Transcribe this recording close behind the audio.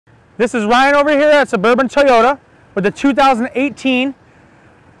This is Ryan over here at Suburban Toyota with the 2018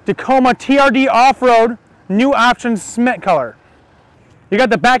 Tacoma TRD Off-Road New Option Cement Color. You got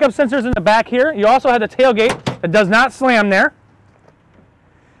the backup sensors in the back here. You also have the tailgate that does not slam there.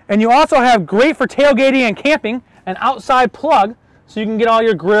 And you also have great for tailgating and camping, an outside plug, so you can get all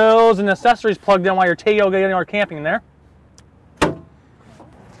your grills and accessories plugged in while you're tailgating or camping there.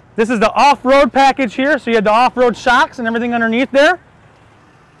 This is the off-road package here, so you have the off-road shocks and everything underneath there.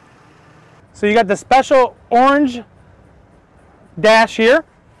 So you got the special orange dash here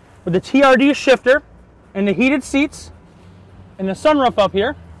with the TRD shifter and the heated seats and the sunroof up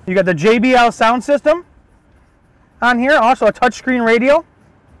here. You got the JBL sound system on here, also a touchscreen radio.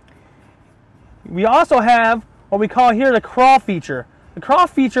 We also have what we call here the crawl feature. The crawl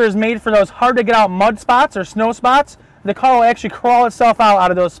feature is made for those hard to get out mud spots or snow spots. The car will actually crawl itself out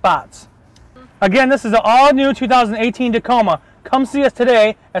of those spots. Again, this is the all new 2018 Tacoma. Come see us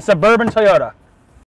today at Suburban Toyota.